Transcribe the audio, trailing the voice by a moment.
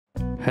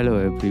Hello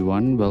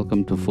everyone,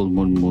 welcome to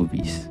Fullmoon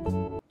Movies.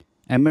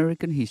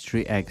 American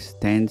History X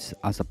stands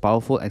as a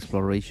powerful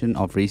exploration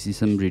of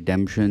racism,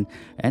 redemption,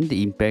 and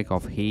the impact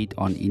of hate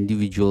on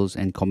individuals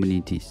and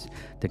communities.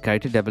 The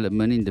character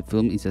development in the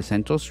film is a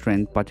central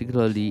strength,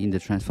 particularly in the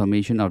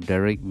transformation of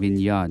Derek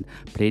Vineyard,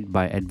 played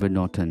by Edward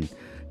Norton.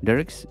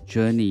 Derek's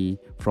journey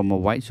from a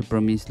white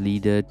supremacist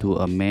leader to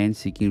a man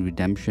seeking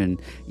redemption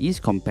is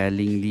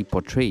compellingly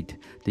portrayed.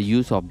 The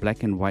use of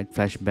black and white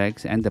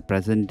flashbacks and the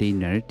present day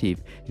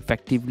narrative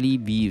effectively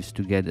weaves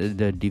together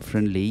the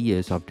different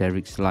layers of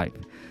Derek's life.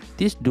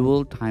 This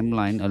dual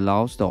timeline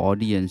allows the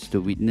audience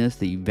to witness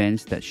the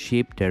events that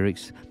shape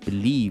Derek's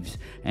beliefs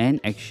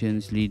and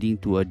actions, leading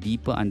to a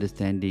deeper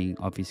understanding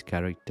of his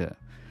character.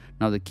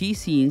 Now, the key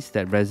scenes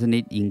that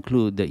resonate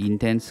include the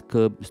intense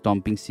curb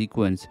stomping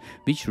sequence,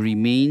 which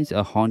remains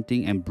a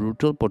haunting and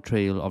brutal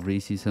portrayal of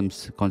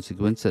racism's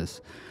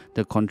consequences.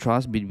 The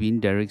contrast between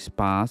Derek's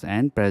past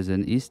and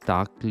present is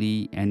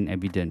starkly and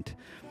evident,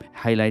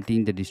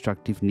 highlighting the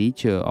destructive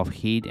nature of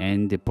hate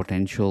and the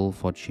potential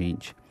for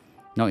change.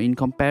 Now, in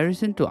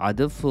comparison to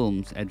other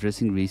films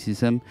addressing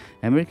racism,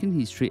 American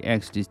History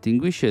X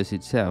distinguishes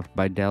itself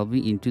by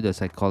delving into the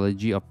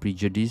psychology of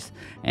prejudice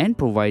and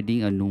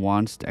providing a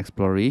nuanced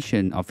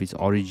exploration of its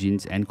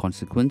origins and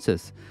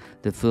consequences.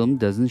 The film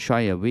doesn't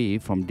shy away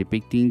from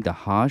depicting the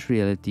harsh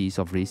realities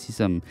of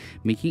racism,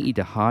 making it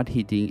a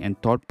hard-hitting and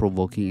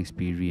thought-provoking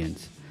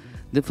experience.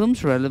 The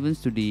film's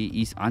relevance today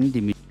is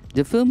undiminished.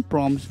 The film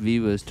prompts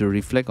viewers to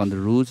reflect on the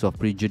roots of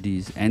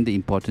prejudice and the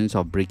importance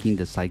of breaking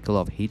the cycle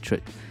of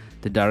hatred.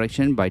 The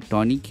direction by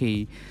Tony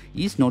Kaye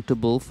is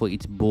notable for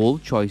its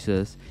bold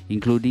choices,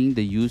 including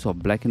the use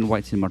of black and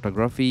white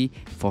cinematography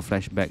for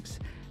flashbacks,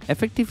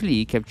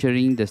 effectively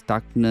capturing the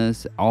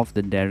starkness of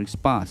the Derek's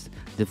past.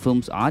 The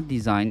film's art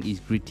design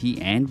is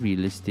gritty and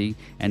realistic,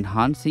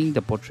 enhancing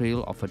the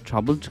portrayal of a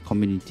troubled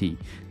community.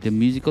 The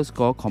musical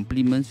score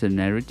complements the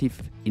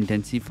narrative,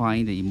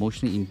 intensifying the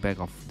emotional impact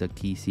of the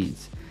key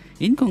scenes.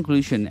 In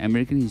conclusion,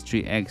 American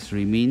History X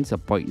remains a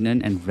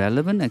poignant and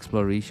relevant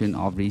exploration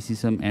of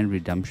racism and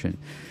redemption.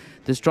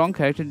 The strong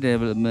character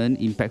development,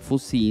 impactful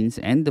scenes,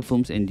 and the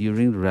film's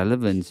enduring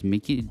relevance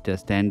make it a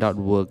standout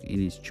work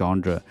in its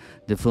genre.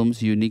 The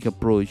film's unique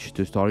approach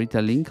to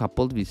storytelling,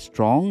 coupled with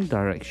strong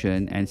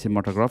direction and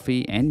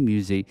cinematography and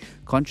music,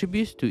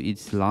 contributes to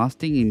its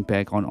lasting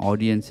impact on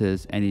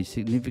audiences and its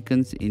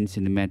significance in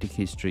cinematic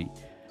history.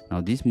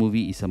 Now, this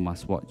movie is a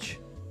must-watch.